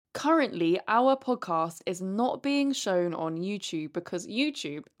currently our podcast is not being shown on YouTube because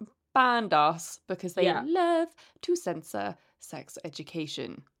YouTube banned us because they Yeah. love to censor sex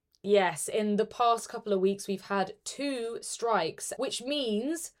education. Yes, in the past couple of weeks, we've had 2 strikes, which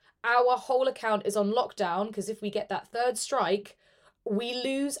means our whole account is on lockdown because if we get that third strike, we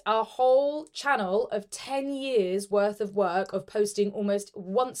lose our whole channel of 10 years worth of work of posting almost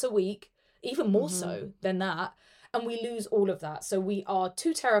once a week, even more so than that. And we lose all of that. So we are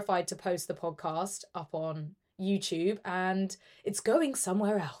too terrified to post the podcast up on YouTube and it's going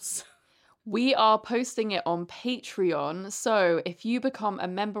somewhere else. We are posting it on Patreon, so if you become a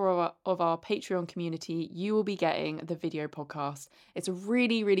member of our Patreon community, you will be getting the video podcast. It's a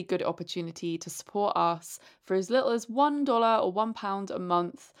really, really good opportunity to support us for as little as $1 or £1 a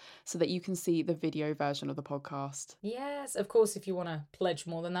month so that you can see the video version of the podcast. Yes, of course, if you want to pledge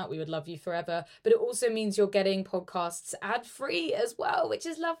more than that, we would love you forever. But it also means you're getting podcasts ad-free as well, which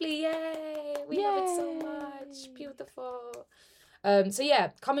is lovely. Yay! We love it so much. Beautiful. So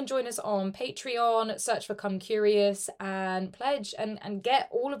yeah, come and join us on Patreon, search for Come Curious and pledge and get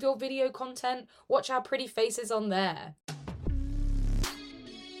all of your video content. Watch our pretty faces on there.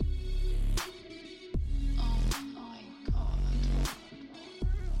 Oh my god.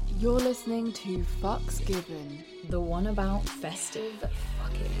 You're listening to Fucks Given. The one about festive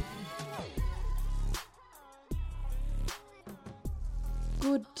fucking.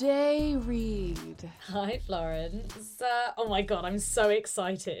 Good day, Reed. Hi, Florence. Oh my god, I'm so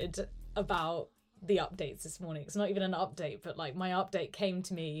excited about the updates this morning. It's not even an update, but like my update came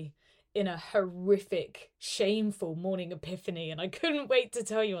to me in a horrific, shameful morning epiphany, and I couldn't wait to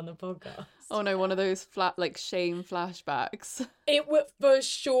tell you on the podcast. Oh no, one of those shame flashbacks. It was for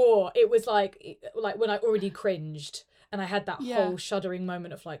sure. It was like when I already cringed, and I had that whole shuddering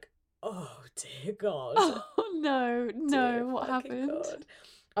moment of like, oh dear God. Oh no, what happened? God.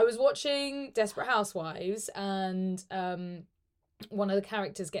 I was watching Desperate Housewives and one of the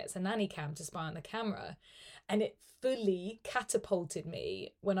characters gets a nanny cam to spy on the camera, and it fully catapulted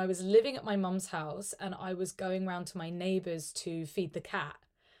me when I was living at my mum's house and I was going round to my neighbours to feed the cat.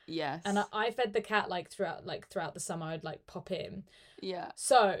 Yes. And I fed the cat throughout the summer. I'd like pop in. Yeah.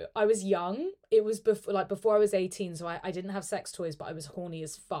 So I was young. It was before I was 18, so I didn't have sex toys, but I was horny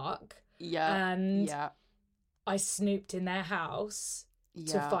as fuck. Yeah. And yeah. I snooped in their house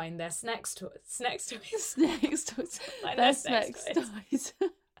to find their snacks toys. Snacks toys. Like their snacks toys.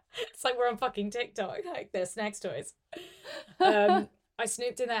 It's like we're on fucking TikTok. Like their snacks toys. I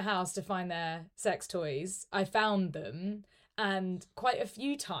snooped in their house to find their sex toys. I found them, and quite a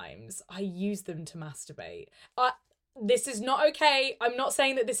few times I used them to masturbate. This is not okay. I'm not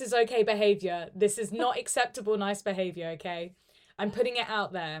saying that this is okay behaviour. This is not acceptable, nice behaviour, okay? I'm putting it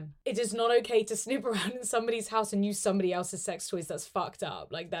out there. It is not okay to snoop around in somebody's house and use somebody else's sex toys. That's fucked up.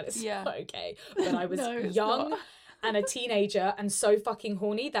 Like, that is not okay. But I was young and a teenager and so fucking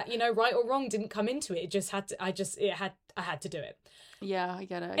horny that, you know, right or wrong didn't come into it. It just had to, I had to do it. Yeah, I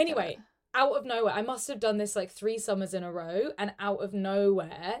get it. Anyway, out of nowhere, I must have done this like 3 summers in a row, and out of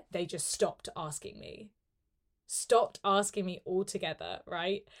nowhere, they just stopped asking me altogether,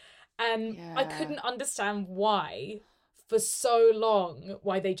 right? And I couldn't understand why for so long,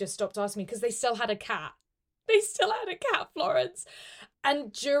 why they just stopped asking me, because they still had a cat. Florence.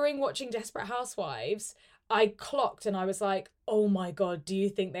 And during watching Desperate Housewives, I clocked and I was like, oh my God, do you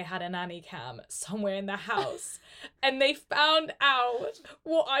think they had a nanny cam somewhere in the house? And they found out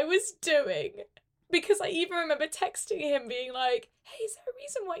what I was doing. Because I even remember texting him being like, hey, is there a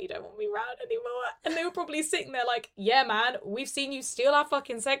reason why you don't want me around anymore? And they were probably sitting there like, yeah, man, we've seen you steal our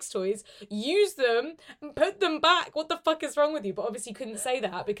fucking sex toys, use them, and put them back. What the fuck is wrong with you? But obviously couldn't say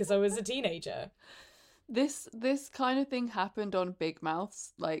that because I was a teenager. This kind of thing happened on Big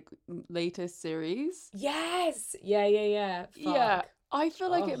Mouth's like latest series. Yes. Yeah. Fuck. Yeah. I feel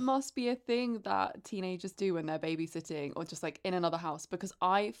like it must be a thing that teenagers do when they're babysitting or just like in another house, because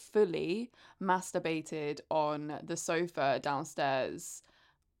I fully masturbated on the sofa downstairs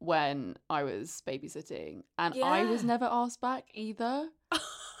when I was babysitting, and I was never asked back either.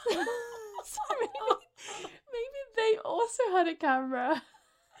 So maybe they also had a camera.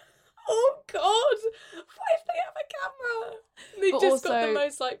 Oh God! What if they have a camera? They just got the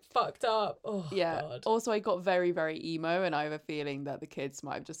most like fucked up. Oh yeah. God. Also, I got very, very emo, and I have a feeling that the kids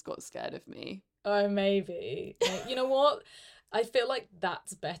might have just got scared of me. Oh, maybe. You know what? I feel like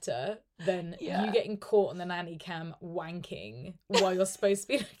that's better than you getting caught on the nanny cam wanking while you're supposed to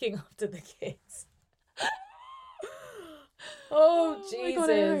be looking after the kids. Oh, Jesus. God,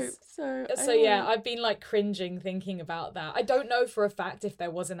 I hope so. Yeah, I've been like cringing thinking about that. I don't know for a fact if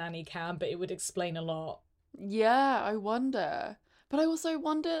there was a nanny cam, but it would explain a lot. Yeah, I wonder. But I also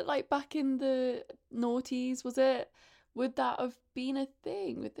wonder, like, back in the noughties, would that have been a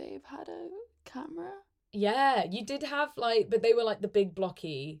thing? Would they have had a camera? Yeah, you did have like, but they were like the big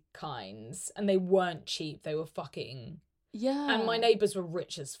blocky kinds, and they weren't cheap. They were fucking. Yeah. And my neighbours were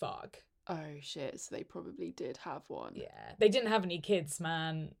rich as fuck. Oh shit! So they probably did have one. Yeah, they didn't have any kids,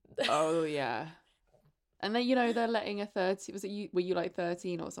 man. Oh yeah. And then they're letting a 30. Was it you? Were you like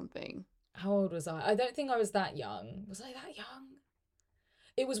 13 or something? How old was I? I don't think I was that young. Was I that young?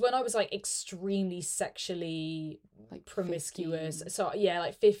 It was when I was like extremely sexually like promiscuous. 15. So yeah,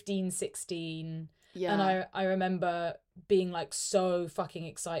 like 15, 16. Yeah. And I remember being like so fucking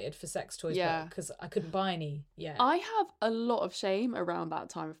excited for sex toys, Yeah. because I couldn't buy any. Yeah. I have a lot of shame around that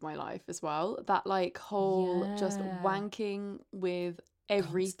time of my life as well. That like whole just Yeah. wanking with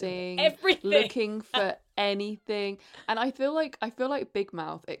everything, Everything. looking for anything. And I feel like Big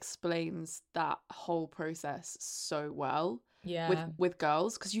Mouth explains that whole process so well. Yeah. With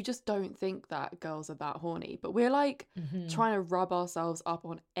girls, because you just don't think that girls are that horny, but we're like trying to rub ourselves up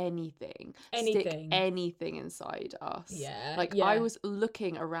on anything, stick anything inside us. Yeah. Like yeah. I was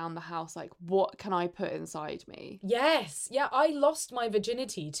looking around the house like, what can I put inside me? Yes. Yeah, I lost my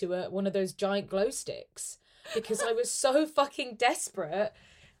virginity to one of those giant glow sticks because I was so fucking desperate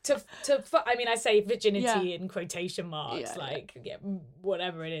I mean, I say virginity in quotation marks,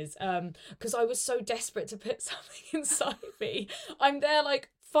 whatever it is, because I was so desperate to put something inside me. I'm there like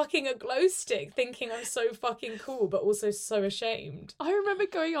fucking a glow stick thinking I'm so fucking cool, but also so ashamed. I remember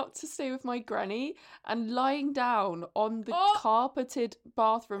going up to stay with my granny and lying down on the carpeted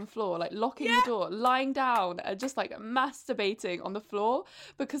bathroom floor, like locking the door, lying down and just like masturbating on the floor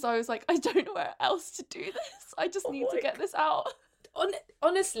because I was like, I don't know where else to do this. I just need to get this out.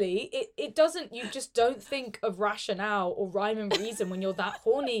 Honestly, it doesn't, you just don't think of rationale or rhyme and reason when you're that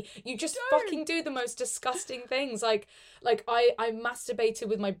horny. You just fucking do the most disgusting things. Like I masturbated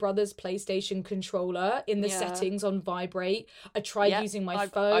with my brother's PlayStation controller in the settings on vibrate. I tried using my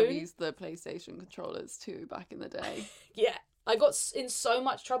phone. I've used the PlayStation controllers too back in the day. Yeah, I got in so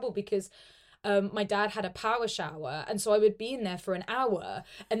much trouble because my dad had a power shower, and so I would be in there for an hour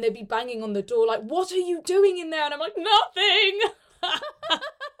and they'd be banging on the door like, what are you doing in there? And I'm like, nothing.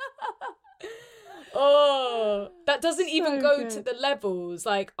 Oh, that doesn't even go to the levels.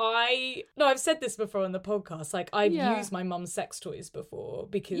 Like I've said this before on the podcast. Like I've used my mum's sex toys before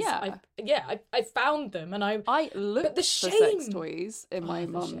because I found them and I looked for sex toys in my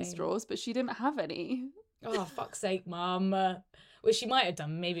mum's drawers, but she didn't have any. Oh, fuck's sake, mum. Well, she might have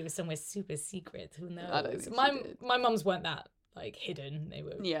done. Maybe it was somewhere super secret. Who knows? I don't think my mums weren't that like hidden. They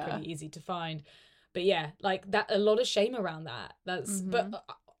were pretty easy to find. But yeah, like that, a lot of shame around that. That's but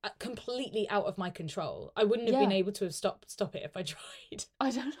completely out of my control. I wouldn't have been able to have stop it if I tried. I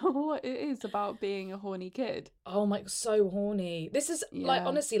don't know what it is about being a horny kid. Oh my, so horny. This is like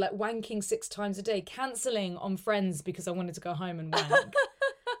honestly like wanking 6 times a day, cancelling on friends because I wanted to go home and wank.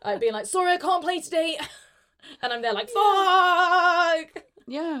 Like being like, sorry, I can't play today. And I'm there like, fuck.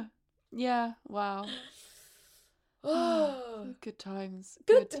 Yeah. Yeah. Wow. Oh, good times.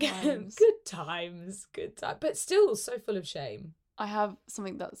 Good times. But still so full of shame. I have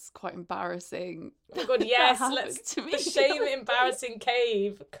something that's quite embarrassing. Oh my god, yes, let's the shame embarrassing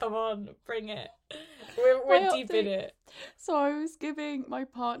cave. Come on, bring it. We're deep in it. So I was giving my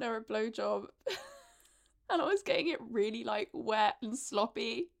partner a blowjob and I was getting it really like wet and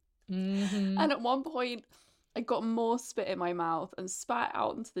sloppy. Mm-hmm. And at one point I got more spit in my mouth and spat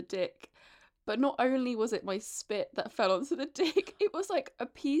out into the dick. But not only was it my spit that fell onto the dick, it was like a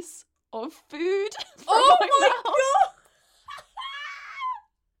piece of food from my mouth. God!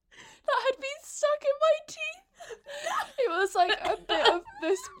 That had been stuck in my teeth. It was like a bit of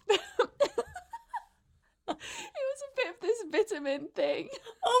this. It was a bit of this vitamin thing.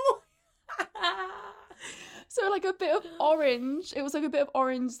 Oh. So like a bit of orange. It was like a bit of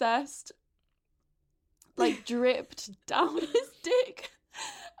orange zest, like dripped down his dick.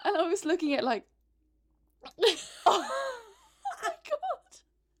 And I was looking at like, oh my god.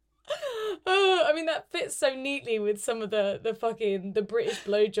 Oh, I mean that fits so neatly with some of the British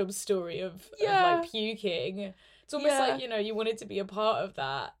blowjob story of like puking. It's almost like, you wanted to be a part of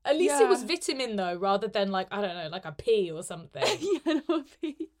that. At least it was vitamin though, rather than like, I don't know, like a pea or something. A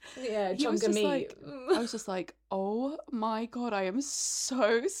pea. Yeah, a chunk of meat. Like, I was just like, oh my god, I am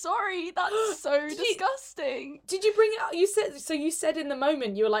so sorry. That's so disgusting. Did you bring it up? You said in the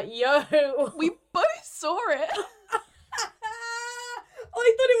moment, you were like, yo. We both saw it. Oh,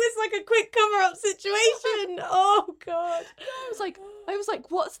 I thought it was like a quick cover-up situation. Oh god. I was like,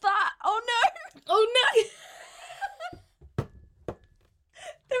 what's that? Oh no. Oh no.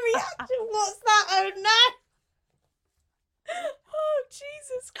 The reaction, what's that? Oh no. Oh,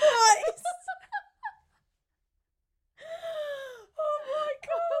 Jesus Christ.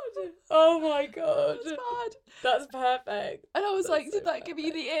 Oh my god. It was bad. That's perfect. And I was That's like, so did that give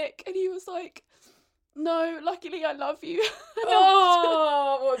you perfect. the ick? And he was like, no, luckily I love you.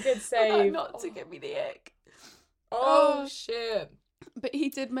 Oh, what a good For that save. not to give me the ick. Oh, shit. But he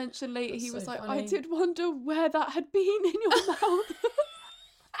did mention later, That's he was so like, I funny. did wonder where that had been in your mouth.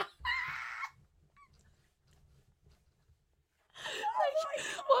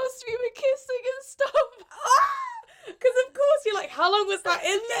 Whilst we were kissing and stuff. Because of course you're like, how long was that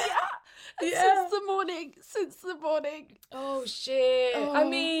in there? Yeah. Since the morning. Oh shit. Oh. I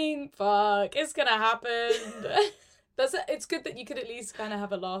mean, fuck. It's gonna happen. It's good that you could at least kind of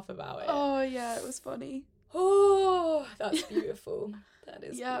have a laugh about it. Oh yeah, it was funny. Oh, that's beautiful. That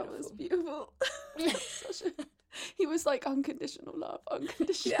is yeah, beautiful. It was beautiful. He was like, unconditional love,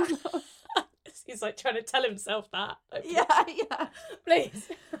 unconditional love. He's like trying to tell himself that. Like, yeah. Please.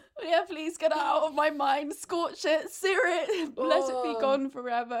 Yeah, please get out of my mind. Scorch it, sear it, let it be gone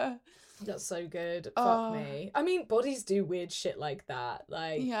forever. That's so good. Fuck me. I mean, bodies do weird shit like that.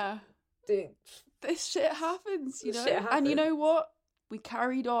 Like, yeah. This shit happens, you know? And you know what? We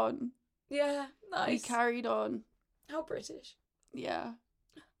carried on. Yeah, nice. We carried on. How British. Yeah.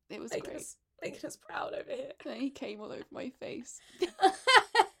 It was great. Making us proud over here. And he came all over my face.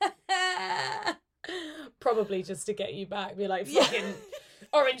 Probably just to get you back. Be like, fucking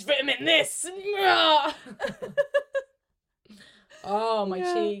orange vitamin this. Oh, my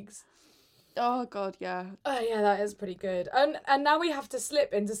cheeks. Oh god, yeah. Oh yeah, that is pretty good. And now we have to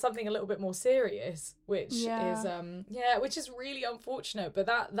slip into something a little bit more serious, which is really unfortunate, but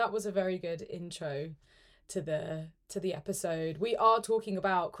that was a very good intro to the episode. We are talking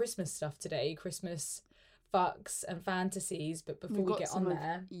about Christmas stuff today, Christmas fucks and fantasies, but before we get on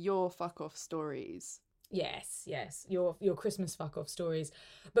there, your fuck off stories. Yes, your Christmas fuck off stories.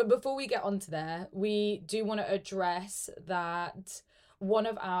 But before we get onto there, we do want to address that one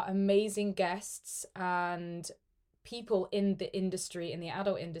of our amazing guests and people in the industry, in the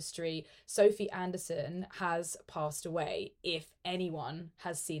adult industry, Sophie Anderson, has passed away, if anyone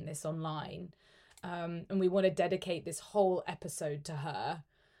has seen this online. And we want to dedicate this whole episode to her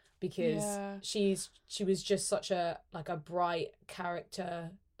because she was just such a bright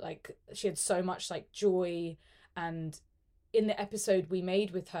character. Like, she had so much like joy, and in the episode we made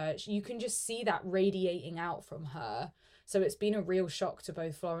with her, you can just see that radiating out from her. So it's been a real shock to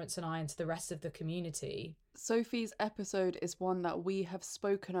both Florence and I and to the rest of the community. Sophie's episode is one that we have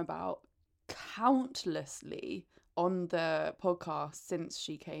spoken about countlessly on the podcast since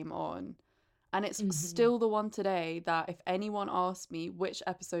she came on. And it's still the one today that if anyone asks me which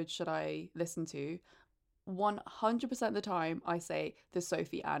episode should I listen to, 100% of the time I say the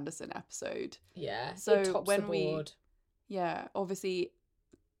Sophie Anderson episode. Yeah, so it tops the board. Obviously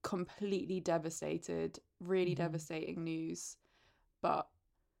completely devastated, really devastating news, but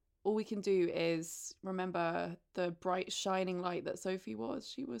all we can do is remember the bright shining light that Sophie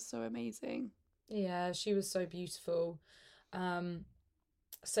was. She was so amazing. Yeah, she was so beautiful.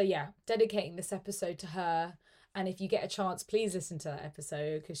 So yeah, dedicating this episode to her. And if you get a chance, please listen to that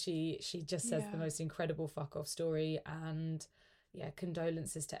episode, because she just says the most incredible fuck off story. And yeah,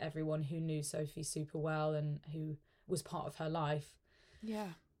 condolences to everyone who knew Sophie super well and who was part of her life.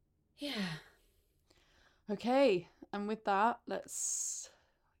 Yeah. Okay, and with that, let's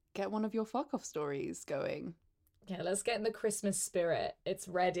get one of your fuck off stories going. Yeah, let's get in the Christmas spirit. It's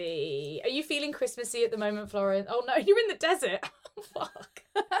ready. Are you feeling Christmassy at the moment, Florence? Oh no, you're in the desert. Fuck.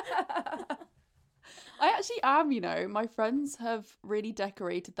 I actually am, you know. My friends have really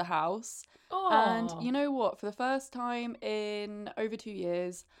decorated the house. Aww. And you know what? For the first time in over 2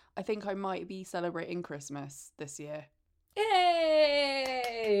 years, I think I might be celebrating Christmas this year.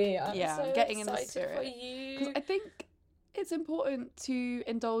 Yay! I'm so getting in the spirit. For you. Because I think it's important to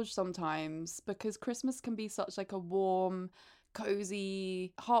indulge sometimes, because Christmas can be such like a warm,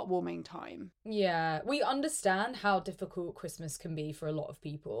 cozy, heartwarming time. Yeah, we understand how difficult Christmas can be for a lot of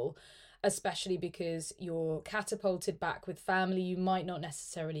people, especially because you're catapulted back with family you might not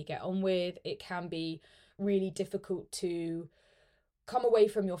necessarily get on with. It can be really difficult to come away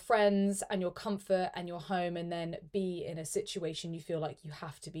from your friends and your comfort and your home and then be in a situation you feel like you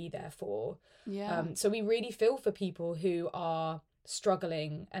have to be there for. Yeah. So we really feel for people who are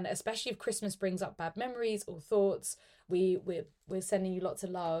struggling, and especially if Christmas brings up bad memories or thoughts, we're sending you lots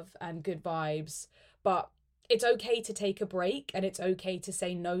of love and good vibes. But it's okay to take a break, and it's okay to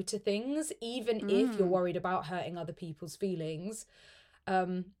say no to things, even if you're worried about hurting other people's feelings.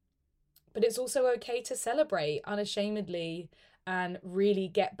 But it's also okay to celebrate unashamedly and really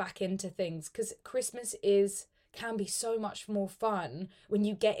get back into things, because Christmas is can be so much more fun when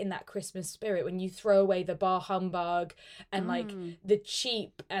you get in that Christmas spirit, when you throw away the bar humbug and like the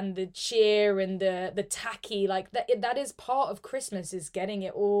cheap and the cheer and the tacky, like that is part of Christmas, is getting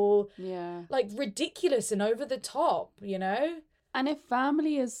it all like ridiculous and over the top, you know? And if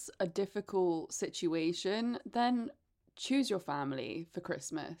family is a difficult situation, then choose your family for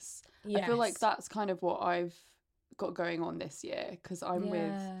Christmas. I feel like that's kind of what I've got going on this year, because I'm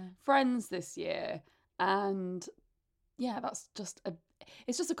with friends this year, and that's just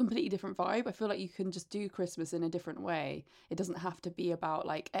it's just a completely different vibe. I feel like you can just do Christmas in a different way. It doesn't have to be about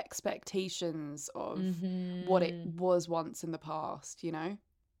like expectations of what it was once in the past, you know?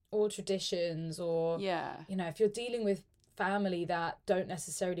 Or traditions, or you know, if you're dealing with family that don't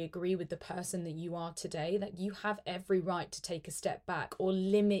necessarily agree with the person that you are today, that you have every right to take a step back or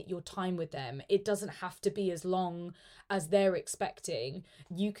limit your time with them. It doesn't have to be as long as they're expecting.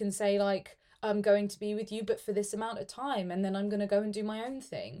 You can say like, I'm going to be with you, but for this amount of time, and then I'm going to go and do my own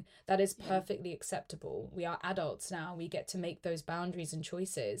thing. That is perfectly acceptable. We are adults now. We get to make those boundaries and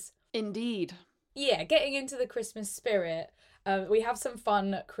choices. Indeed. Yeah, getting into the Christmas spirit, we have some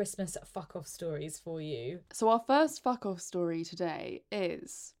fun Christmas fuck-off stories for you. So our first fuck-off story today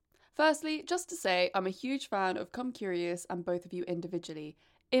is, firstly, just to say, I'm a huge fan of Come Curious and both of you individually.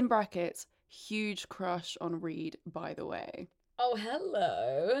 In brackets, huge crush on Reed, by the way. Oh,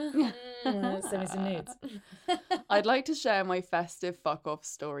 hello. Send me some nudes. I'd like to share my festive fuck-off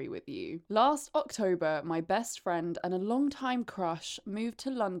story with you. Last October, my best friend and a longtime crush moved to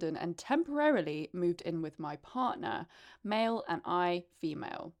London and temporarily moved in with my partner, male, and I,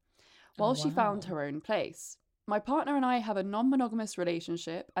 female, while she found her own place. My partner and I have a non-monogamous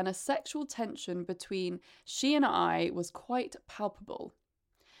relationship, and a sexual tension between she and I was quite palpable.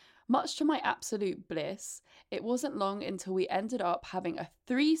 Much to my absolute bliss, it wasn't long until we ended up having a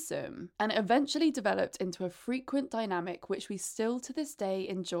threesome, and eventually developed into a frequent dynamic which we still to this day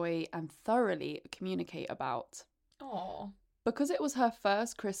enjoy and thoroughly communicate about. Aww. Because it was her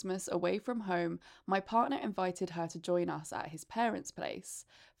first Christmas away from home, my partner invited her to join us at his parents' place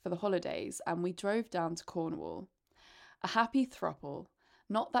for the holidays, and we drove down to Cornwall. A happy throuple,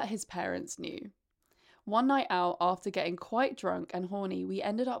 not that his parents knew. One night out, after getting quite drunk and horny, we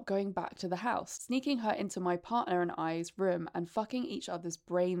ended up going back to the house, sneaking her into my partner and I's room and fucking each other's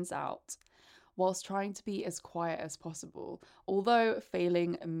brains out, whilst trying to be as quiet as possible, although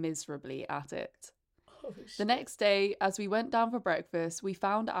failing miserably at it. Oh, shit. The next day, as we went down for breakfast, we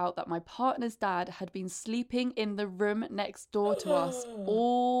found out that my partner's dad had been sleeping in the room next door to us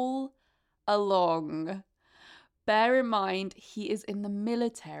all along. Bear in mind, he is in the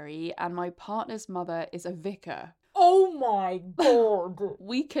military and my partner's mother is a vicar. Oh my god.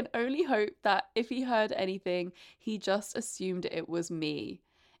 We can only hope that if he heard anything, he just assumed it was me.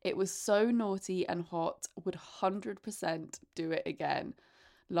 It was so naughty and hot, would 100% do it again.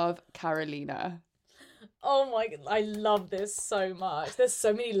 Love, Carolina. Oh my god, I love this so much. There's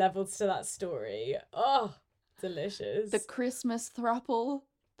so many levels to that story. Oh, delicious. The Christmas throuple.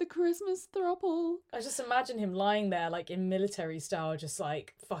 The Christmas throuple. I just imagine him lying there, like in military style, just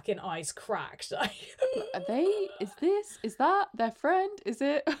like fucking eyes cracked. Are they? Is that their friend? Is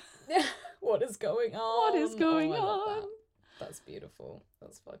it? What is going on? What is going I love on? That's beautiful.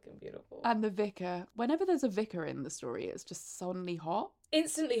 That's fucking beautiful. And the vicar. Whenever there's a vicar in the story, it's just suddenly hot.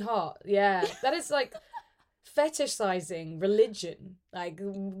 Instantly hot. Yeah. That is like fetishizing religion. Like,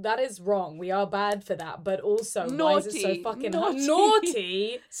 that is wrong. We are bad for that. But also, Naughty. why is it so fucking hot? Naughty.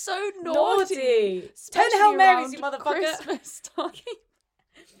 Naughty. So naughty. 10 Hail Marys, around you motherfucker. Christmas time.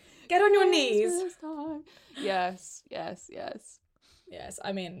 Get on your knees. Christmas time. Yes, yes, yes. Yes,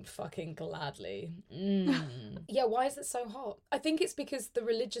 I mean, fucking gladly. Yeah, why is it so hot? I think it's because the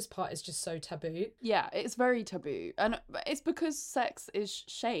religious part is just so taboo. Yeah, it's very taboo. And it's because sex is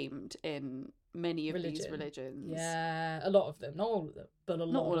shamed in many of these religions. Yeah, a lot of them. Not all of them, but a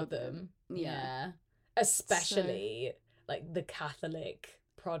lot of them. Yeah. Especially like the Catholic,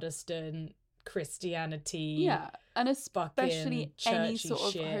 Protestant, Christianity. Yeah, and especially any churchy sort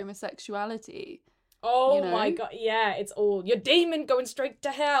of shit. homosexuality. Oh you know? my god, yeah, it's all your demon going straight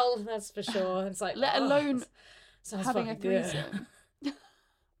to hell, that's for sure. It's like, Let alone having a fucking threesome.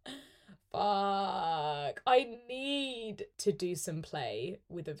 Fuck. I need to do some play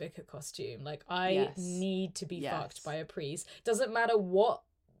with a vicar costume. Like, I need to be fucked by a priest. Doesn't matter what.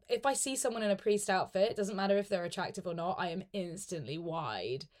 If I see someone in a priest outfit, doesn't matter if they're attractive or not, I am instantly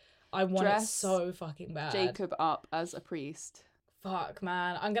wide. I want it so fucking bad. Jacob up as a priest. Fuck,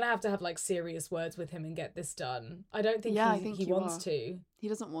 man. I'm going to have like serious words with him and get this done. I don't think he wants to. He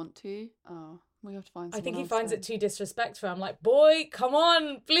doesn't want to. Oh, we have to find someone I think he else finds then. it too disrespectful. I'm like, boy, come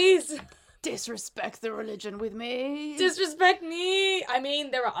on, please. disrespect the religion with me. Disrespect me. I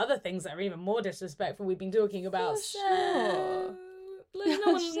mean, there are other things that are even more disrespectful we've been talking about. Sure. Like, as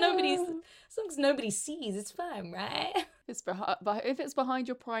long as nobody sees, it's fine, right? But if it's behind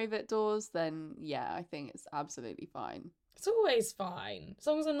your private doors, then yeah, I think it's absolutely fine. It's always fine. As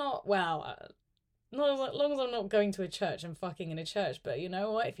long as I'm not, not as long as I'm not going to a church and fucking in a church. But you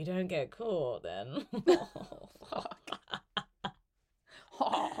know what? If you don't get caught, then... Oh,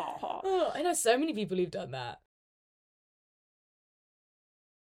 fuck. Oh, I know so many people who've done that.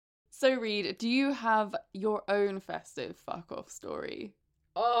 So, Reed, do you have your own festive fuck off story?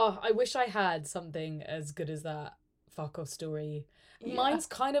 Oh, I wish I had something as good as that fuck off story. Yeah. Mine's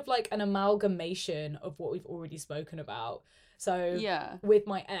kind of like an amalgamation of what we've already spoken about. So Yeah. with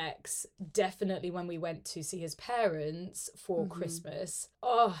my ex, definitely when we went to see his parents for Christmas,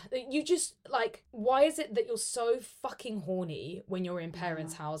 you just like, why is it that you're so fucking horny when you're in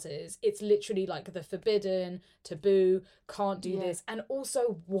parents' houses? It's literally like the forbidden, taboo, can't do this. And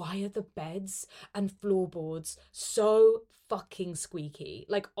also, why are the beds and floorboards so fucking squeaky?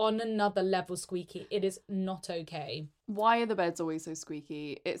 Like on another level squeaky. It is not okay. Why are the beds always so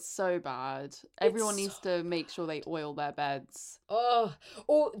squeaky? It's so bad. Everyone needs to make sure they oil their beds. Oh,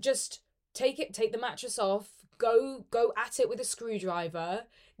 or just take the mattress off, go at it with a screwdriver,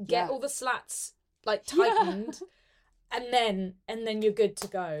 get all the slats like tightened, and then you're good to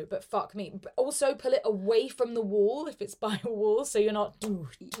go. But fuck me. But also pull it away from the wall if it's by a wall, so you're not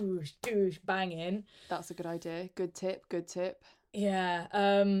doosh banging. That's a good idea. Good tip. Yeah.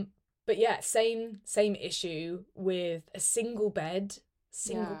 But yeah, same issue with a single bed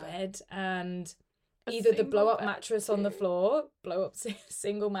and either the blow up mattress on the floor, blow up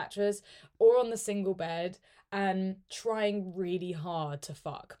single mattress, or on the single bed, and trying really hard to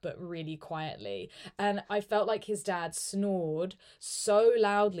fuck, but really quietly. And I felt like his dad snored so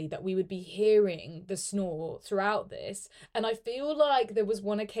loudly that we would be hearing the snore throughout this. And I feel like there was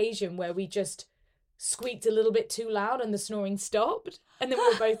one occasion where we just squeaked a little bit too loud and the snoring stopped. And then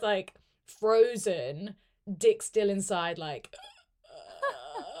we were both like frozen, dick still inside, like,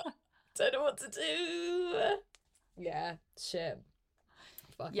 don't know what to do. Yeah, shit.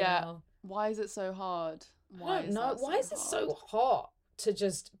 Fucking hell. Why is it so hard? I don't know. Why is it so hot to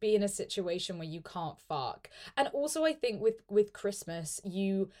just be in a situation where you can't fuck? And also, I think with Christmas,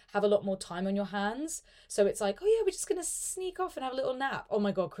 you have a lot more time on your hands. So it's like, oh yeah, we're just going to sneak off and have a little nap. Oh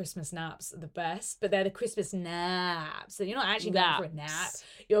my God, Christmas naps are the best. But they're the Christmas naps. And you're not actually going for a nap.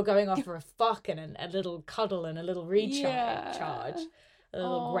 You're going off for a fuck and a little cuddle and a little recharge. A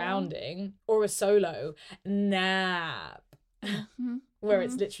little grounding. Or a solo nap. Where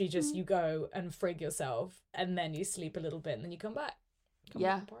it's literally just you go and frig yourself and then you sleep a little bit and then you come back. Come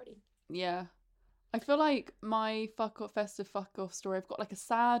back and party. Yeah. I feel like my festive fuck off story, I've got like a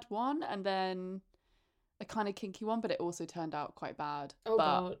sad one and then a kind of kinky one, but it also turned out quite bad.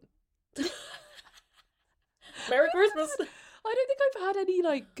 God. Merry Christmas. I don't think I've had any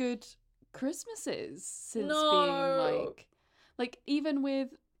like good Christmases since being like even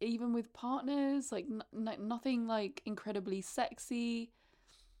with partners, like nothing like incredibly sexy.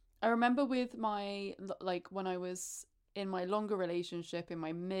 I remember with my, like when I was in my longer relationship in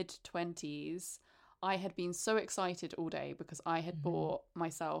my mid-20s, I had been so excited all day because I had bought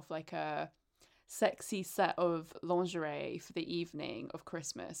myself like a sexy set of lingerie for the evening of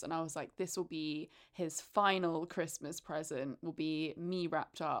Christmas. And I was like, this will be his final Christmas present, will be me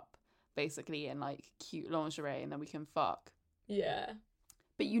wrapped up basically in like cute lingerie and then we can fuck. Yeah.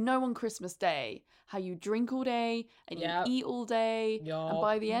 But you know on Christmas Day how you drink all day and you eat all day. And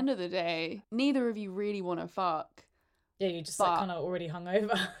by the end of the day, neither of you really want to fuck. Yeah, you just like kind of already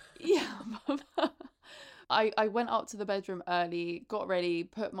hungover. Yeah. I went up to the bedroom early, got ready,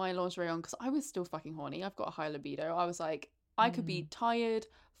 put my lingerie on because I was still fucking horny. I've got a high libido. I was like, I could be tired,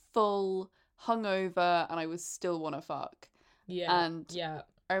 full, hungover, and I would still want to fuck. Yeah. And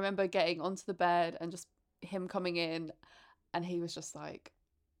I remember getting onto the bed and just him coming in and he was just like,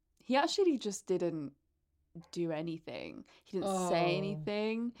 he actually just didn't do anything. He didn't say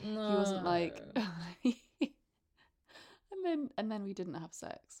anything. No. He wasn't like and then we didn't have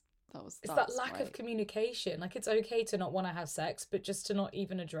sex. It's that lack of communication. Like it's okay to not want to have sex, but just to not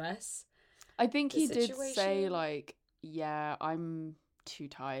even address. I think he did say like, yeah, I'm too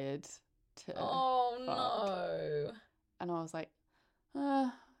tired to fuck. No. And I was like,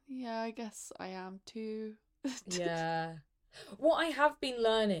 yeah, I guess I am too. Yeah. What I have been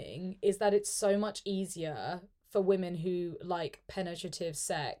learning is that it's so much easier for women who like penetrative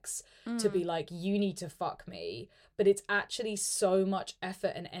sex to be like, you need to fuck me. But it's actually so much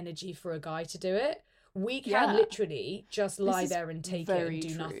effort and energy for a guy to do it. We can Yeah. literally just lie is there and take it very and do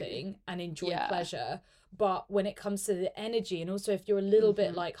true. nothing and enjoy Yeah. pleasure. But when it comes to the energy, and also if you're a little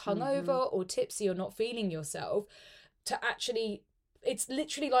bit like hungover or tipsy or not feeling yourself, to actually, it's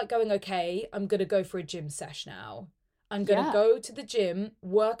literally like going, okay, I'm going to go for a gym sesh now. I'm going to Yeah. go to the gym,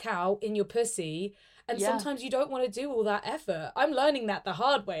 work out in your pussy. And Yeah. sometimes you don't want to do all that effort. I'm learning that the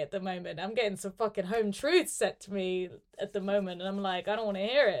hard way at the moment. I'm getting some fucking home truths set to me at the moment. And I'm like, I don't want to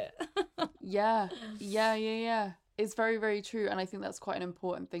hear it. Yeah. Yeah. It's very, very true. And I think that's quite an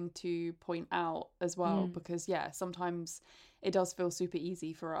important thing to point out as well, because sometimes it does feel super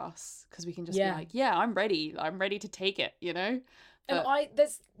easy for us because we can just be like, yeah, I'm ready to take it, you know? But... And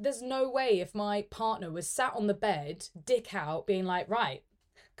there's no way if my partner was sat on the bed, dick out, being like, right,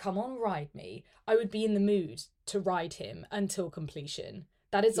 come on, ride me, I would be in the mood to ride him until completion.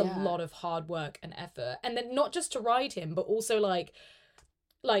 That is a lot of hard work and effort. And then not just to ride him, but also like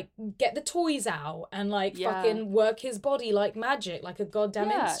get the toys out and like fucking work his body like magic, like a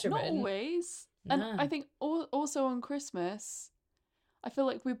goddamn instrument. Not always. No. And I think also on Christmas, I feel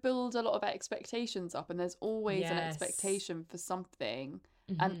like we build a lot of expectations up, and there's always an expectation for something.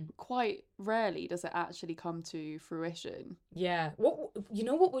 And quite rarely does it actually come to fruition. Yeah.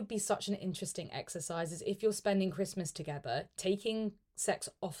 What would be such an interesting exercise is if you're spending Christmas together, taking sex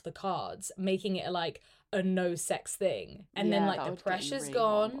off the cards, making it like a no sex thing. And then like the pressure's really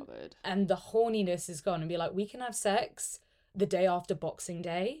gone and the horniness is gone, and be like, we can have sex the day after Boxing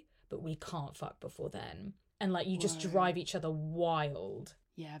Day, but we can't fuck before then. And like you just drive each other wild.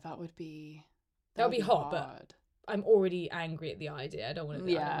 Yeah, that would be hot, hard. But I'm already angry at the idea. I don't want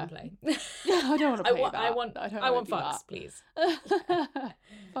to. I don't want to play. Yeah, I don't want to play that. I want fucks, please.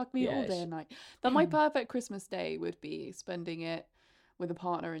 Fuck me all day and night. But my perfect Christmas day would be spending it with a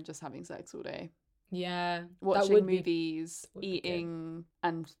partner and just having sex all day. Yeah, watching movies, eating,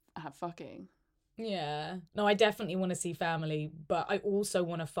 and fucking. Yeah. No, I definitely want to see family, but I also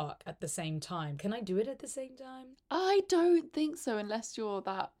want to fuck at the same time. Can I do it at the same time? I don't think so, unless you're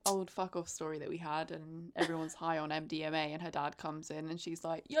that old fuck off story that we had and everyone's high on MDMA and her dad comes in and she's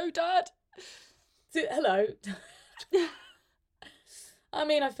like, yo, dad. Hello. I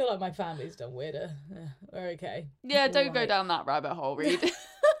mean, I feel like my family's done weirder. We're okay. Yeah, don't go down that rabbit hole, Reed.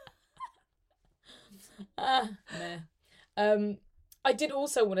 Nah. I did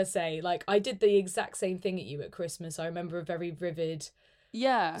also want to say, like, I did the exact same thing at you at Christmas. I remember a very vivid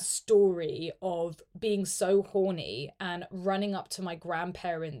story of being so horny and running up to my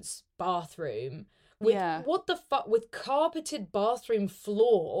grandparents' bathroom with what the fuck, with carpeted bathroom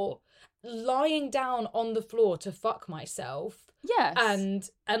floor, lying down on the floor to fuck myself. Yes.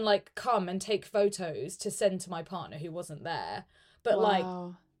 And like come and take photos to send to my partner who wasn't there. But like,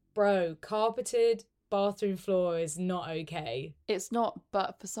 bro, carpeted bathroom floor is not okay. It's not,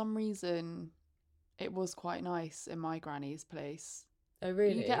 but for some reason it was quite nice in my granny's place. Oh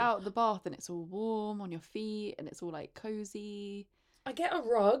really? You get out of the bath and it's all warm on your feet and it's all like cozy. I get a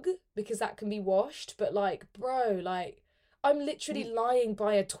rug because that can be washed, but like, bro, like I'm literally lying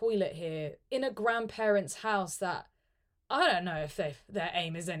by a toilet here in a grandparent's house that I don't know if their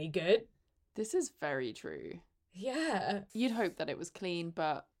aim is any good. This is very true. Yeah. You'd hope that it was clean,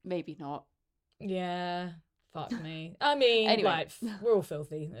 but maybe not. Yeah, fuck me. I mean, anyway. Like, we're all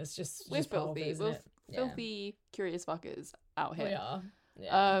filthy. It's we're filthy. We're filthy, curious fuckers out here. We are.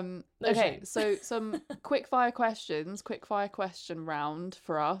 Yeah. Okay, so some quick fire question round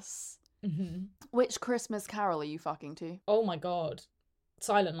for us. Mm-hmm. Which Christmas carol are you fucking to? Oh my god,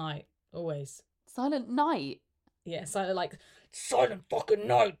 Silent Night, always. Silent Night. Yeah, Silent fucking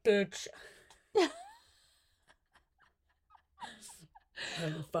Night, bitch.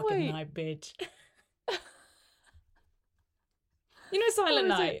 Silent fucking night, bitch. You know Silent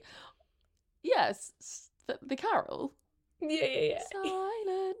Night? Yes, the carol. Yeah.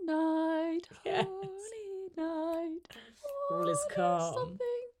 Silent night, yes. holy night. All is calm. Something.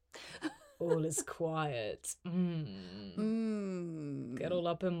 All is quiet. Get all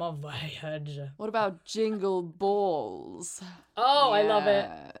up in my head. What about Jingle Balls? Oh, yes. I love it.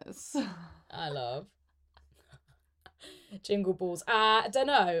 I love Jingle Balls. I don't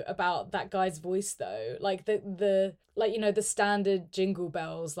know about that guy's voice though. Like the like, you know, the standard jingle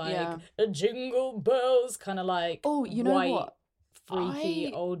bells, like jingle bells, kind of like you know white, what?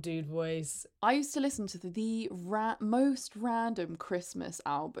 Freaky old dude voice. I used to listen to the most random Christmas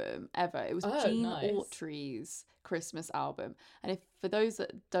album ever. It was Gene Autry's Christmas album. And for those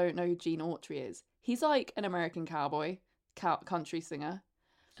that don't know who Gene Autry is, he's like an American cowboy, country singer.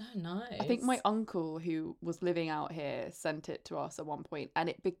 Oh, nice. I think my uncle, who was living out here, sent it to us at one point, and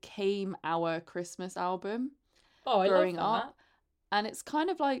it became our Christmas album. Oh, I growing love that. up. and it's kind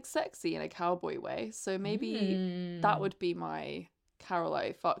of like sexy in a cowboy way. So maybe that would be my carol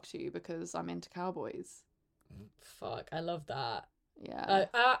I fuck to, because I'm into cowboys. Fuck, I love that. Yeah.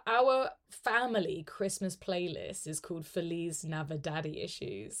 Our family Christmas playlist is called Feliz Navidad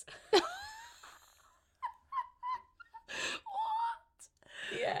Issues. What?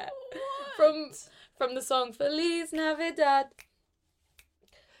 Yeah. What? From the song Feliz Navidad.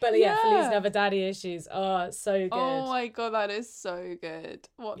 But yeah, Feliz Navidad Issues. Oh, so good. Oh my god, that is so good.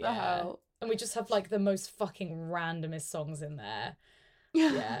 What the hell? And we just have like the most fucking randomest songs in there.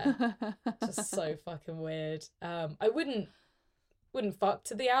 Yeah. Just so fucking weird. I wouldn't fuck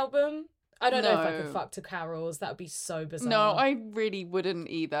to the album. I don't know if I could fuck to carols. That would be so bizarre. No, I really wouldn't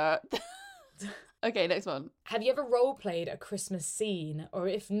either. Okay, next one. Have you ever role played a Christmas scene? Or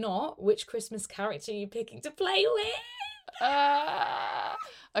if not, which Christmas character are you picking to play with?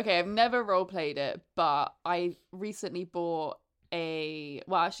 Okay, I've never role played it, but I recently bought it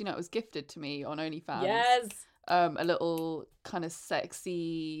was gifted to me on OnlyFans. Yes. A little kind of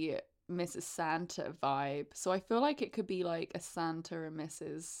sexy Mrs. Santa vibe. So I feel like it could be like a Santa and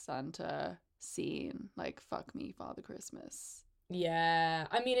Mrs. Santa scene, like fuck me, Father Christmas. Yeah,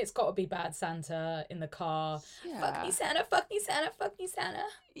 I mean, it's got to be Bad Santa in the car. Yeah. Fuck me, Santa, fuck me, Santa, fuck me, Santa.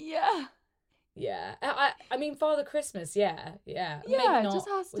 Yeah. Yeah. I mean, Father Christmas, yeah. Yeah, Maybe it not just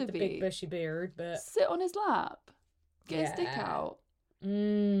has with to the be. big bushy beard, but... Sit on his lap. Get his dick out.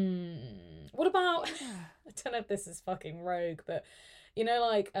 What about... I don't know if this is fucking rogue, but, you know,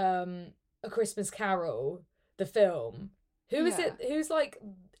 like, A Christmas Carol, the film, who is it? Who's like...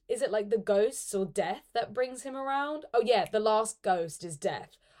 Is it like the ghosts or death that brings him around? Oh, yeah, the last ghost is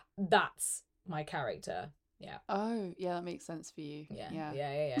death. That's my character. Yeah. Oh, yeah, that makes sense for you.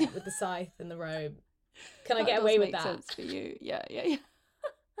 Yeah. With the scythe and the robe. Can I That get does away with make that? sense for you. Yeah.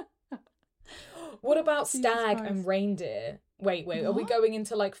 What about Jesus stag Christ. and reindeer? Wait, are we What? going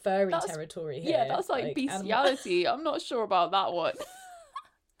into like furry territory here? Yeah, that's like bestiality. I'm not sure about that one.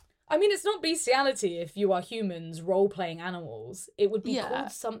 I mean, it's not bestiality if you are humans role-playing animals. It would be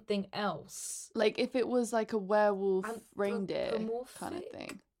called something else. Like if it was like a werewolf reindeer kind of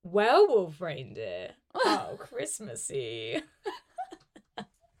thing. Werewolf reindeer? Oh, Christmassy.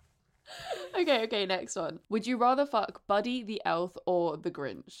 Okay, next one. Would you rather fuck Buddy the Elf or the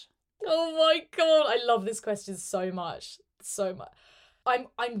Grinch? Oh my god, I love this question so much. So much.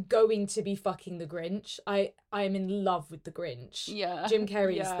 I'm going to be fucking the Grinch. I am in love with the Grinch. Yeah. Jim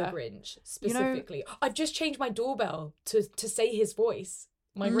Carrey's the Grinch, specifically. You know, I've just changed my doorbell to say his voice.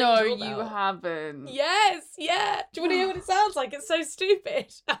 My ring doorbell. You haven't. Yes, yeah. Do you want to hear what it sounds like? It's so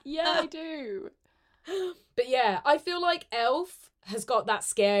stupid. Yeah, I do. But yeah, I feel like Elf has got that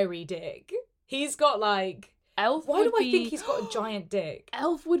scary dick. He's got like... Elf Why do I think he's got a giant dick?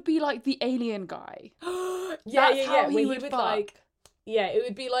 Elf would be like the alien guy. Yeah. How he would fuck. Like... Yeah, it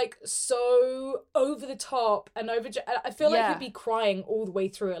would be like so over the top and over. I feel like he'd be crying all the way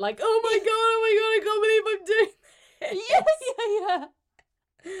through it, like, oh my god, I can't believe I'm doing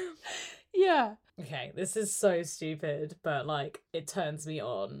this. Yeah. Okay, this is so stupid, but like it turns me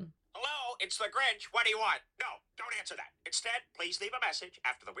on. Hello, it's the Grinch. What do you want? No, don't answer that. Instead, please leave a message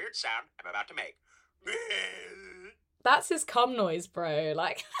after the weird sound I'm about to make. That's his cum noise, bro.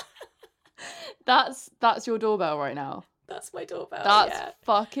 Like, that's your doorbell right now. That's my doorbell. That's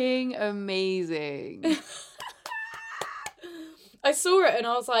fucking amazing. I saw it and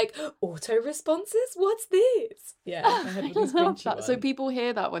I was like, auto responses? What's this? Yeah, I had this love that. one. So people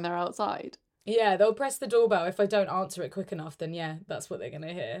hear that when they're outside? Yeah, they'll press the doorbell. If I don't answer it quick enough, then yeah, that's what they're going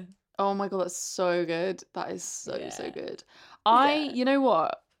to hear. Oh my god, that's so good. That is so good. Yeah. You know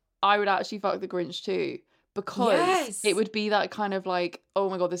what? I would actually fuck the Grinch too. Because it would be that kind of like, oh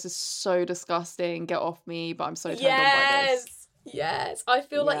my god, this is so disgusting, get off me, but I'm so turned on by this. Yes, I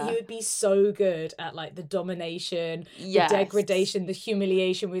feel like he would be so good at like the domination, the degradation, the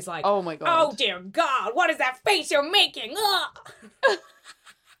humiliation. Where he's like, oh my god, oh dear God, what is that face you're making?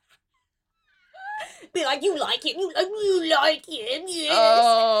 Be like, you like it, you like it, yes.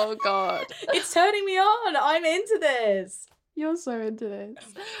 Oh god, it's turning me on. I'm into this. You're so into this.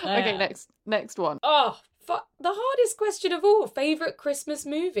 Okay, next one. Oh. The hardest question of all, favourite Christmas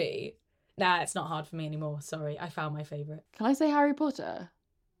movie? Nah, it's not hard for me anymore. Sorry, I found my favourite. Can I say Harry Potter?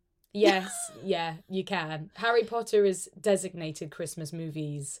 Yes, yeah, you can. Harry Potter is designated Christmas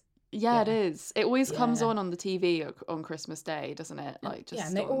movies. Yeah, it is. It always comes on the TV on Christmas Day, doesn't it? Like just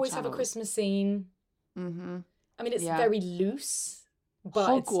and they always have a Christmas scene. Mm-hmm. I mean, it's very loose, but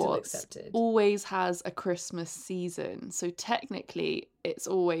Hogwarts it's still accepted. Always has a Christmas season, so technically, it's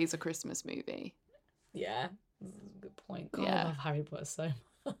always a Christmas movie. Yeah, good point. God, I love Harry Potter so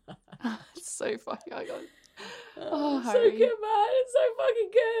much. It's so funny. Oh my god. Oh, So Harry. good, man. It's so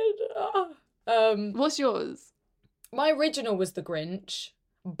fucking good. What's yours? My original was The Grinch,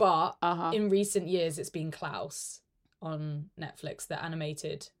 but Uh-huh. in recent years it's been Klaus on Netflix, the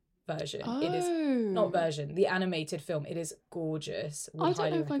animated version. Oh. It is not version, the animated film. It is gorgeous. Would I don't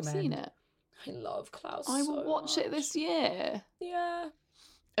highly know if I've recommend. seen it. I love Klaus. I will so watch it this much. year. Yeah.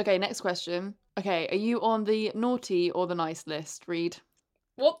 Okay, next question. Okay, are you on the naughty or the nice list, Reed?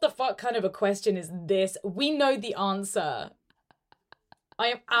 What the fuck kind of a question is this? We know the answer. I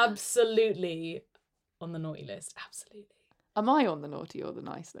am absolutely on the naughty list. Absolutely. Am I on the naughty or the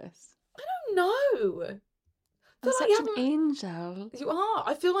nice list? I don't know. I I'm feel like you such an haven't... angel. You are.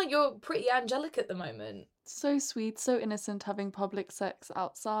 I feel like you're pretty angelic at the moment. So sweet, so innocent, having public sex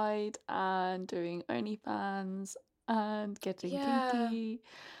outside and doing OnlyFans and getting kinky.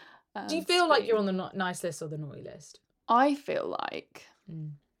 Do you and feel like you're on being- the nice list or the naughty list? I feel like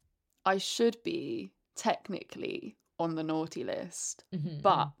Mm. I should be technically on the naughty list, Mhm,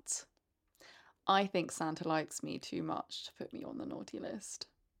 but I think Santa likes me too much to put me on the naughty list.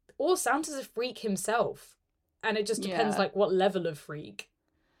 Or Santa's a freak himself. And it just depends, Yeah. like, what level of freak.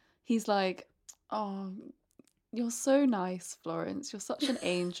 He's like, oh, you're so nice, Florence. You're such an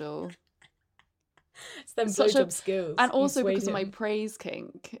angel. It's them Such a- blowjob skills. And You also swayed because of my him. praise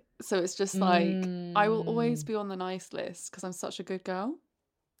kink. So it's just like, I will always Mm. be on the nice list because I'm such a good girl.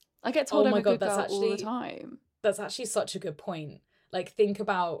 I get told Oh I'm my a God, good that's girl all the actually- time. That's actually such a good point. Like, think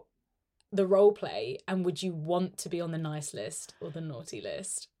about the role play, and would you want to be on the nice list or the naughty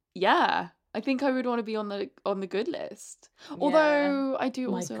list? Yeah. I think I would want to be on the good list. Although I do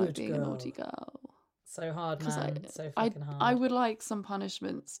my also like good being a naughty girl. So hard, Because man. So I fucking hard. I would like some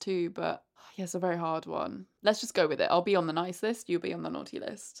punishments too, but yeah, it's a very hard one. Let's just go with it. I'll be on the nice list, you'll be on the naughty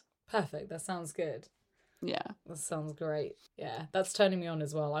list. Perfect. That sounds good. Yeah. That sounds great. Yeah, that's turning me on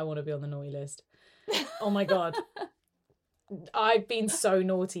as well. I want to be on the naughty list. Oh my God. I've been so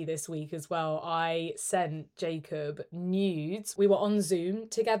naughty this week as well. I sent Jacob nudes. We were on Zoom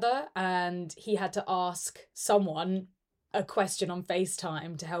together and he had to ask someone a question on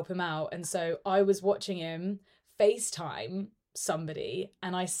FaceTime to help him out. And so I was watching him FaceTime somebody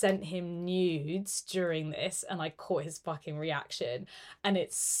and I sent him nudes during this and I caught his fucking reaction. And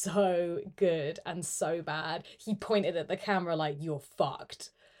it's so good and so bad. He pointed at the camera like, "You're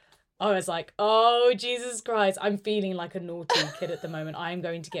fucked." I was like, oh, Jesus Christ. I'm feeling like a naughty kid at the moment. I am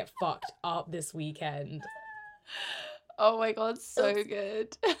going to get fucked up this weekend. Oh my God, so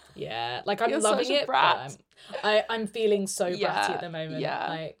good. Yeah, like I'm You're loving such a it. brat. But I'm feeling so bratty Yeah, at the moment. yeah.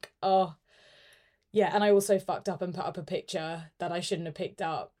 Like, oh. Yeah, and I also fucked up and put up a picture that I shouldn't have put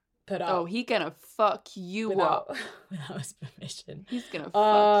up. Oh, he gonna fuck you without, up. without his permission. He's gonna fuck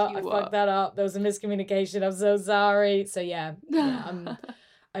I you fucked up. that up. There was a miscommunication. I'm so sorry. So yeah,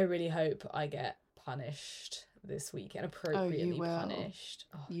 I really hope I get punished this weekend, appropriately will. punished.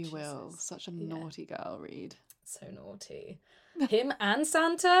 Oh, You will. Jesus. Such a Yeah. naughty girl, Reed. So naughty. Him and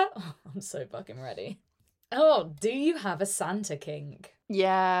Santa? Oh, I'm so fucking ready. Oh, do you have a Santa kink?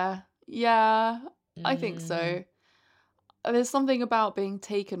 Yeah. I think Mm. so. There's something about being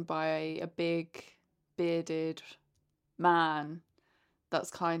taken by a big, bearded man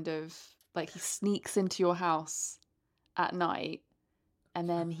that's kind of like he sneaks into your house at night and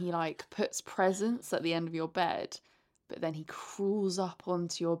then he like puts presents at the end of your bed, but then he crawls up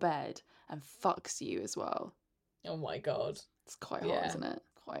onto your bed and fucks you as well. Oh my God. It's quite hot, Yeah. isn't it?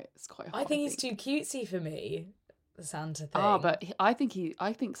 It's quite hot. I think he's too cutesy for me, the Santa thing. But I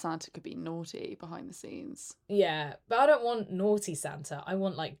think Santa could be naughty behind the scenes. Yeah, but I don't want naughty Santa. I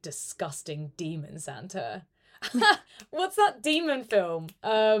want like disgusting demon Santa. What's that demon film?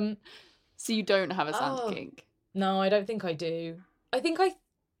 So you don't have a Santa Oh. kink? No, I don't think I do. I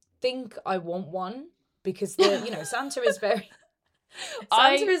think I want one because Santa is very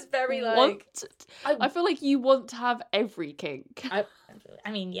Santa is very like I feel like you want to have every kink.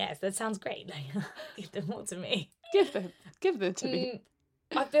 I mean, yes, that sounds great. Like, give them all to me. Give them to me.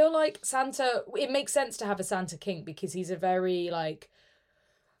 I feel like Santa, it makes sense to have a Santa kink because he's a very like,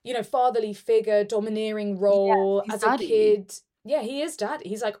 fatherly figure, domineering role he's as daddy. a kid. Yeah, he is daddy.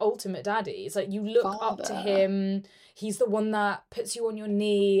 He's like ultimate daddy. It's like you look up to Father. him. He's the one that puts you on your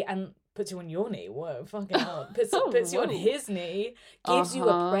knee and puts you on your knee. Whoa, fucking hell. Puts you on Whoa. his knee. Gives you a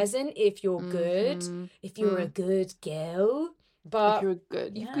Uh-huh. present if you're good. Mhm. If you're a good girl. But If you're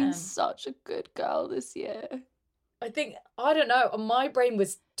good, you've yeah. been such a good girl this year. I think, I don't know, my brain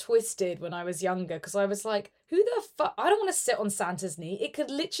was twisted when I was younger because I was like, who the fuck? I don't want to sit on Santa's knee. It could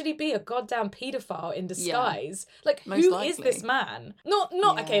literally be a goddamn paedophile in disguise. Like, Most who is this likely. man? Not.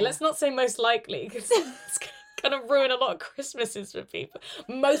 Okay, Yeah. let's not say most likely because it's gonna ruin a lot of Christmases for people.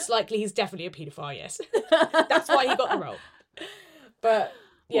 Most likely, he's definitely a paedophile. Yes, that's why he got the role. But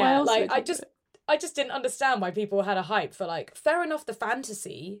Why yeah, else like would you do it? I just didn't understand why people had a hype for like. Fair enough, the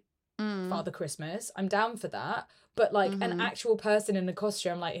fantasy Mm. Father Christmas, I'm down for that. But like an actual person in the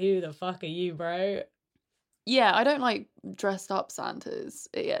costume, I'm like, who the fuck are you, bro? Yeah, I don't like dressed up Santas.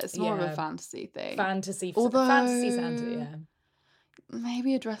 Yeah, it's more of a Yeah. fantasy thing. Fantasy Although Santa, yeah.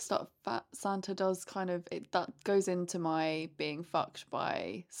 maybe a dressed up Santa does kind of that goes into my being fucked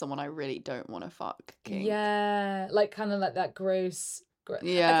by someone I really don't want to fuck kink. Yeah, like kind of like that gross.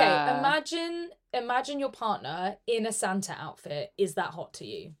 Okay, Yeah. imagine your partner in a Santa outfit. Is that hot to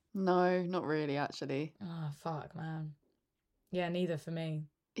you? No, not really, actually. Oh, fuck, man. Yeah, neither for me.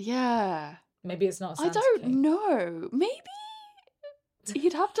 Yeah. Maybe it's not a I Santa don't kink. know. Maybe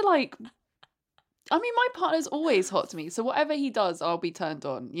you'd have to like. I mean, my partner's always hot to me, so whatever he does, I'll be turned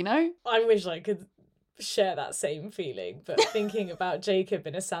on, you know? I wish I could share that same feeling, but thinking about Jacob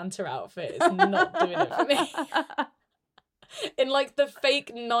in a Santa outfit is not doing it for me. In like the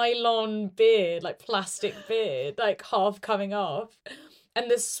fake nylon beard, like plastic beard, like half coming off, and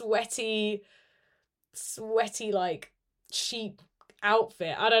the sweaty like cheap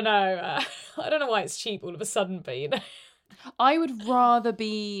outfit. I don't know. I don't know why it's cheap all of a sudden, but you know. I would rather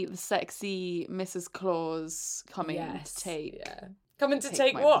be the sexy Mrs. Claus coming Yes, to take. yeah. Coming to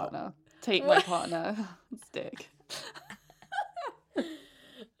take my what? Partner. Take my partner. Stick.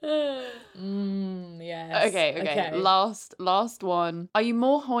 Yes. Okay. Last one. Are you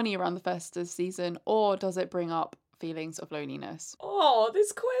more horny around the festive season, or does it bring up feelings of loneliness? Oh,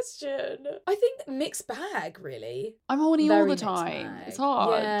 this question. I think mixed bag, really. I'm horny Very all the mixed time. bag. It's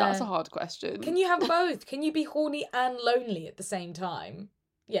hard. Yeah. That's a hard question. Can you have both? Can you be horny and lonely at the same time?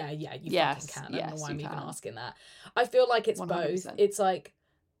 Yeah, you Yes, fucking can. I don't know yes, why you I'm even can. asking that. I feel like it's 100%. both. It's like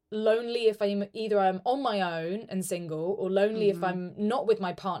lonely if I'm on my own and single, or lonely if I'm not with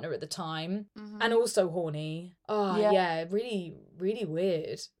my partner at the time, and also horny. Oh, yeah, really, really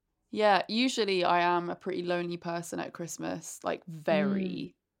weird. Yeah, usually I am a pretty lonely person at Christmas, like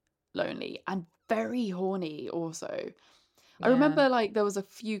very lonely and very horny also. I remember like there was a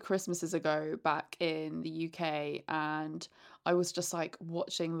few Christmases ago back in the UK, and I was just like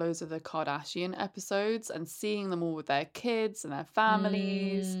watching loads of the Kardashian episodes and seeing them all with their kids and their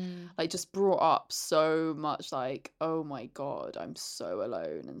families. Like just brought up so much like, oh my God, I'm so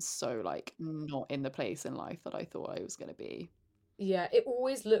alone and so like not in the place in life that I thought I was going to be. Yeah, it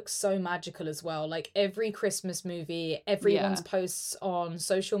always looks so magical as well. Like every Christmas movie, everyone's posts on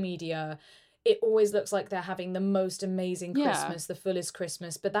social media, it always looks like they're having the most amazing Christmas, the fullest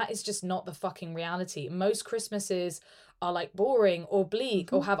Christmas, but that is just not the fucking reality. Most Christmases are like boring or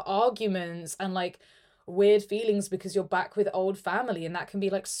bleak or have arguments and like weird feelings because you're back with old family, and that can be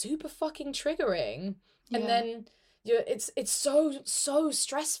like super fucking triggering. And then it's so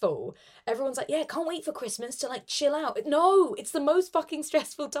stressful. Everyone's like, yeah, can't wait for Christmas to like chill out. No, it's the most fucking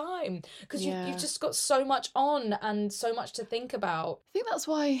stressful time because you've just got so much on and so much to think about. I think that's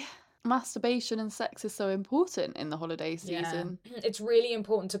why masturbation and sex is so important in the holiday season. It's really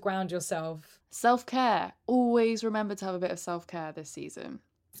important to ground yourself. Self-care. Always remember to have a bit of self-care this season.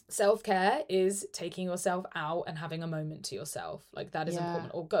 Self-care is taking yourself out and having a moment to yourself. Like that is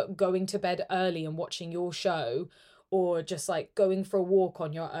important. Or going to bed early and watching your show, or just like going for a walk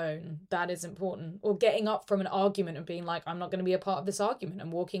on your own. That is important. Or getting up from an argument and being like, I'm not going to be a part of this argument,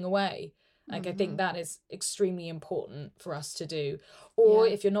 and walking away. Like I think that is extremely important for us to do. Or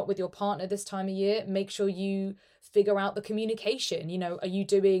if you're not with your partner this time of year, make sure you figure out the communication. You know, are you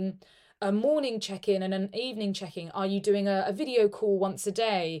doing a morning check-in and an evening check-in? Are you doing a video call once a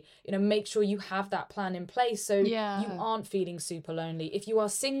day? You know, make sure you have that plan in place so you aren't feeling super lonely. If you are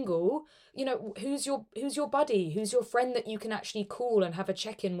single, you know, who's your buddy? Who's your friend that you can actually call and have a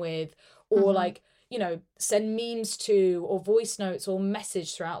check-in with? Or like, you know, send memes to, or voice notes or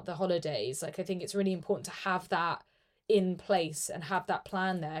message throughout the holidays. Like I think it's really important to have that in place and have that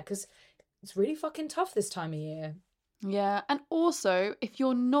plan there, because it's really fucking tough this time of year. Yeah, and also if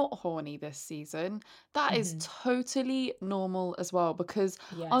you're not horny this season, that is totally normal as well, because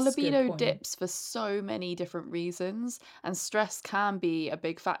our libido dips for so many different reasons, and stress can be a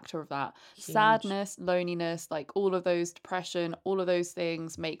big factor of that. Sadness, loneliness, like all of those, depression, all of those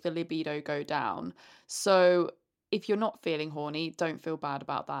things make the libido go down. So if you're not feeling horny, don't feel bad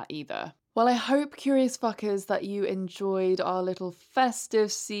about that either. Well, I hope, curious fuckers, that you enjoyed our little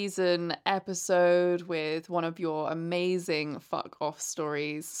festive season episode with one of your amazing fuck off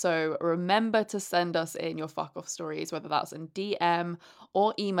stories. So remember to send us in your fuck off stories, whether that's in DM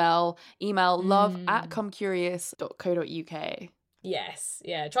or email. Email love@comecurious.co.uk. Yes,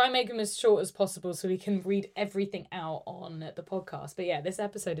 yeah. Try and make them as short as possible so we can read everything out on the podcast. But yeah, this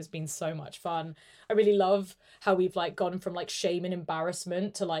episode has been so much fun. I really love how we've like gone from like shame and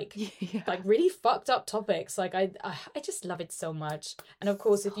embarrassment to like like really fucked up topics. Like I just love it so much. And of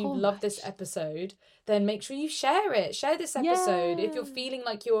course, if you love this episode, then make sure you share it. Share this episode. If you're feeling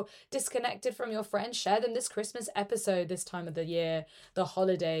like you're disconnected from your friends, share them this Christmas episode this time of the year, the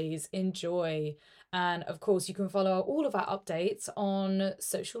holidays. Enjoy. And of course, you can follow all of our updates on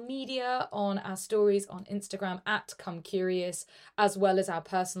social media, on our stories on Instagram at Come Curious, as well as our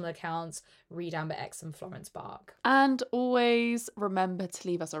personal accounts, Read Amber X and Florence Bark. And always remember to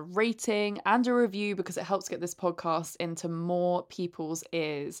leave us a rating and a review because it helps get this podcast into more people's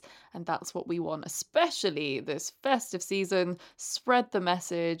ears. And that's what we want, especially this festive season. Spread the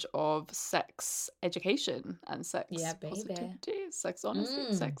message of sex education and sex positivity, sex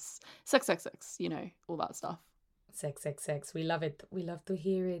honesty, sex, you know, all that stuff. Sex. We love it. We love to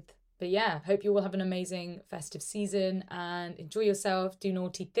hear it. But yeah, hope you all have an amazing festive season and enjoy yourself, do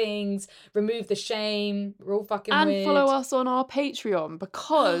naughty things, remove the shame. We're all fucking weird. And follow us on our Patreon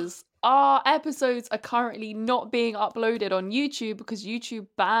because our episodes are currently not being uploaded on YouTube because YouTube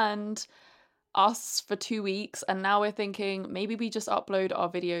banned us for 2 weeks. And now we're thinking maybe we just upload our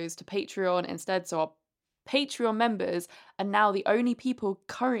videos to Patreon instead. So our Patreon members are now the only people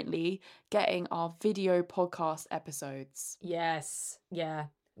currently getting our video podcast episodes. Yes. Yeah.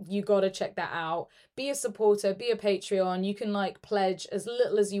 You gotta check that out. Be a supporter, be a Patreon. You can like pledge as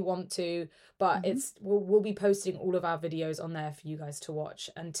little as you want to, but we'll be posting all of our videos on there for you guys to watch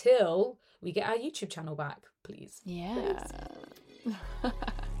until we get our YouTube channel back, please. Yeah.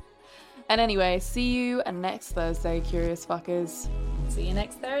 And anyway, see you next Thursday, curious fuckers. See you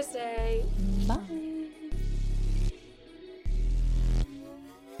next Thursday. Bye.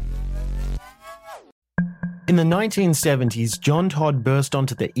 In the 1970s, John Todd burst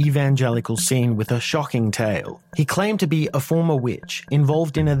onto the evangelical scene with a shocking tale. He claimed to be a former witch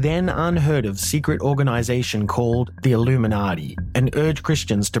involved in a then unheard of secret organization called the Illuminati and urged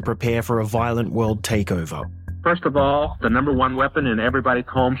Christians to prepare for a violent world takeover. First of all, the number one weapon in everybody's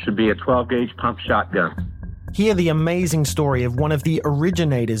home should be a 12-gauge pump shotgun. Hear the amazing story of one of the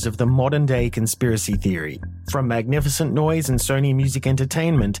originators of the modern-day conspiracy theory. From Magnificent Noise and Sony Music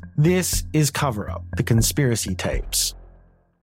Entertainment, this is Cover Up, the Conspiracy Tapes.